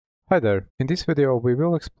Hi there. In this video, we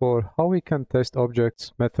will explore how we can test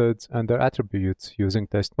objects, methods, and their attributes using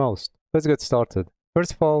test_most. Let's get started.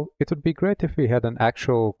 First of all, it would be great if we had an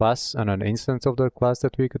actual class and an instance of that class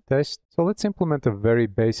that we could test. So let's implement a very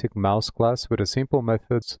basic mouse class with a simple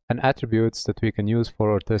methods and attributes that we can use for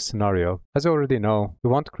our test scenario. As you already know, we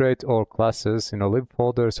want to create our classes in a lib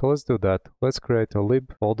folder, so let's do that. Let's create a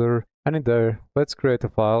lib folder, and in there, let's create a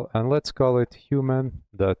file and let's call it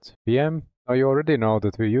human.pm. Now you already know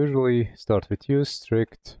that we usually start with use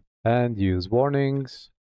strict and use warnings,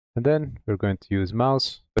 and then we're going to use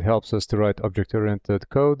mouse. It helps us to write object-oriented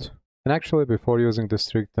code. And actually, before using the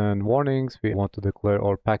strict and warnings, we want to declare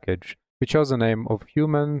our package. We chose the name of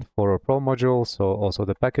human for our Perl module, so also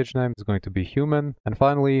the package name is going to be human. And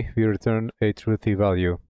finally, we return a truthy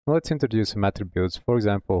value. Now let's introduce some attributes. For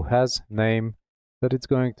example, has name, that it's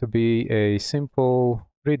going to be a simple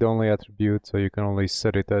read-only attribute, so you can only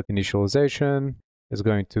set it at initialization. It's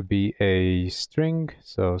going to be a string,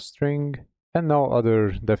 so string, and no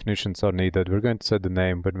other definitions are needed. We're going to set the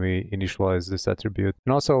name when we initialize this attribute.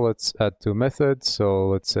 And also let's add two methods, so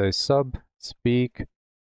let's say sub speak,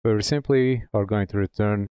 where we simply are going to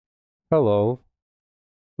return hello,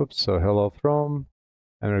 so hello from,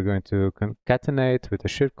 and we're going to concatenate with a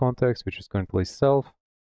shift context, which is currently self,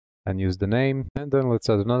 and use the name. And then let's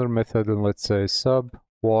add another method, and let's say sub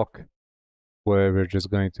walk, where we're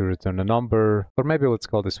just going to return a number, or maybe let's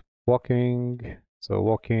call this walking, so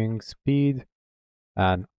walking speed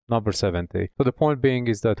and number 70. So the point being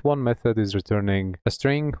is that one method is returning a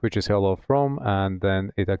string, which is hello from, and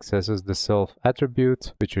then it accesses the self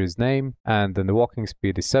attribute, which is name, and then the walking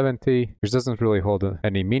speed is 70, which doesn't really hold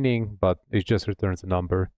any meaning, but it just returns a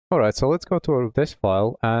number. Alright, so let's go to our test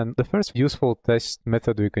file, and the first useful test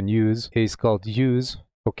method we can use is called use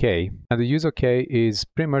OK. And the use OK is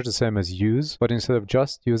pretty much the same as use, but instead of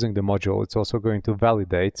just using the module, it's also going to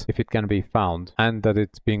validate if it can be found and that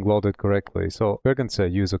it's being loaded correctly. So we're going to say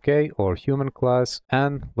use OK or human class,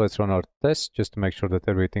 and let's run our test just to make sure that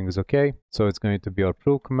everything is OK. So it's going to be our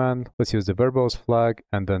prove command. Let's use the verbose flag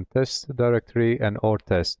and then test directory and or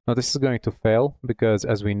test. Now this is going to fail because,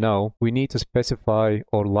 as we know, we need to specify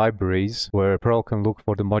our libraries where Perl can look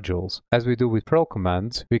for the modules. As we do with Perl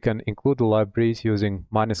commands, we can include the libraries using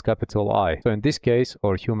 -I. So in this case,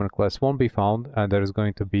 our human class won't be found and there is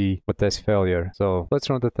going to be a test failure. So let's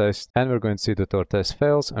run the test, and we're going to see that our test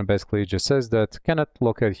fails, and basically it just says that cannot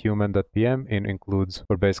locate human.pm in includes,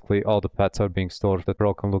 where basically all the paths are being stored that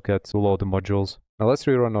Perl can look at to load the modules. Now let's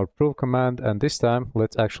rerun our prove command, and this time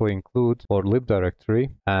let's actually include our lib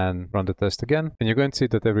directory and run the test again. And you're going to see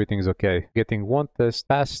that everything is okay. Getting one test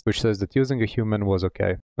passed, which says that using a human was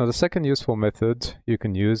okay. Now the second useful method you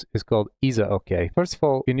can use is called isa_ok. First of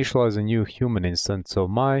all, initialize a new human instance. So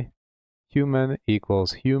my human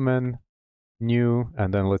equals human new,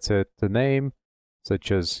 and then let's set the name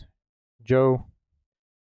such as Joe.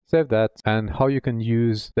 Save that, and how you can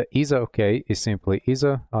use the isa_ok is simply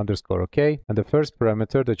isa_ok, and the first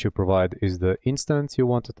parameter that you provide is the instance you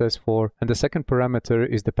want to test for, and the second parameter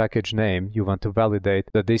is the package name you want to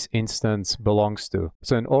validate that this instance belongs to.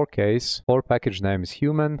 So in our case, our package name is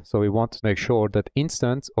human, so we want to make sure that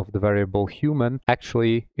instance of the variable human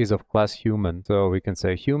actually is of class human. So we can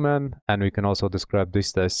say human, and we can also describe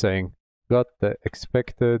this test saying got the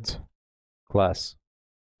expected class.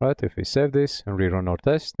 Right, if we save this and rerun our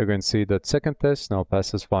test, we're going to see that second test now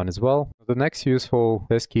passes fine as well. The next useful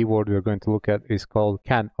test keyword we're going to look at is called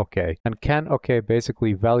can_ok. And can_ok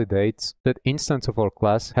basically validates that instance of our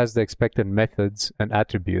class has the expected methods and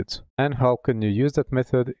attributes. And how can you use that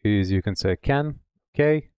method is you can say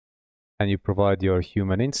can_ok, and you provide your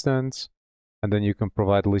human instance, and then you can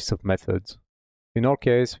provide a list of methods. In our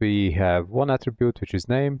case, we have one attribute, which is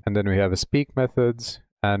name, and then we have a speak methods,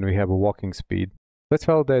 and we have a walking speed. Let's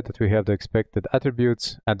validate that we have the expected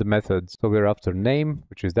attributes and the methods. So we're after name,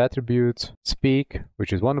 which is the attribute, speak,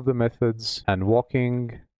 which is one of the methods, and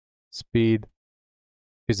walking speed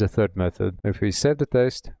is the third method. If we save the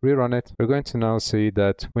test, rerun it, we're going to now see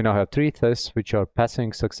that we now have three tests which are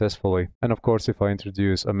passing successfully. And of course, if I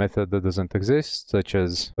introduce a method that doesn't exist, such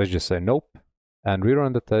as, let's just say nope, and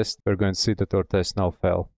rerun the test, we're going to see that our test now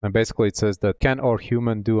failed. And basically it says that can our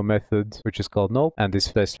human do a method which is called nope, and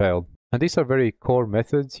this test failed. And these are very core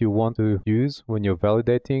methods you want to use when you're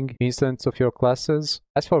validating instances of your classes.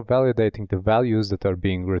 As for validating the values that are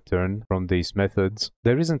being returned from these methods,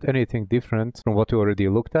 there isn't anything different from what we already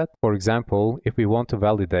looked at. For example, if we want to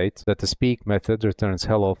validate that the speak method returns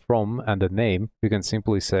hello from and the name, we can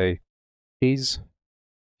simply say is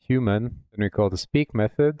human, and we call the speak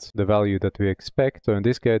method the value that we expect. So in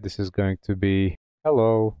this case, this is going to be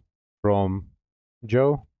hello from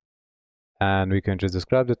Joe. and we can just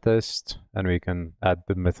describe the test, and we can add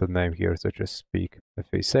the method name here, such as speak. If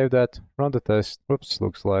we save that, run the test, whoops,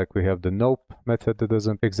 looks like we have the nope method that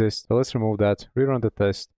doesn't exist. So let's remove that, rerun the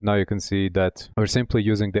test. Now you can see that we're simply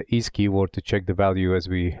using the is keyword to check the value as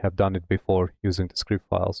we have done it before using the script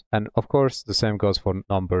files. And of course, the same goes for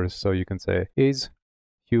numbers. So you can say is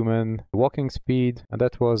human walking speed, and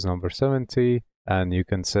that was number 70. And you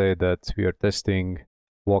can say that we are testing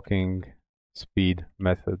walking speed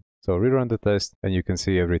method. So rerun the test and you can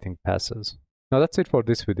see everything passes. Now that's it for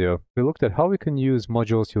this video. We looked at how we can use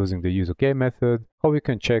modules using the useOK method, how we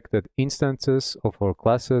can check that instances of our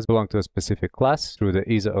classes belong to a specific class through the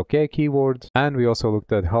isOK keyword, and we also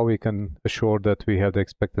looked at how we can assure that we have the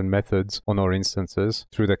expected methods on our instances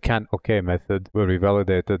through the canOK method, where we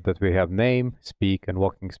validated that we have name, speak, and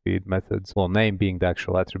walking speed methods, well, name being the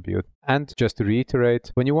actual attribute. And just to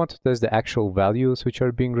reiterate, when you want to test the actual values which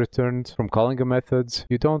are being returned from calling a methods,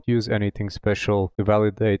 you don't use anything special to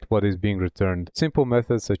validate what is being returned. Simple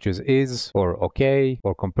methods such as is or OK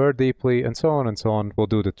or compare deeply and so on will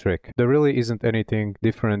do the trick. There really isn't anything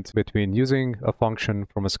different between using a function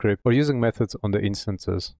from a script or using methods on the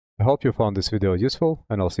instances. I hope you found this video useful,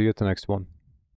 and I'll see you at the next one.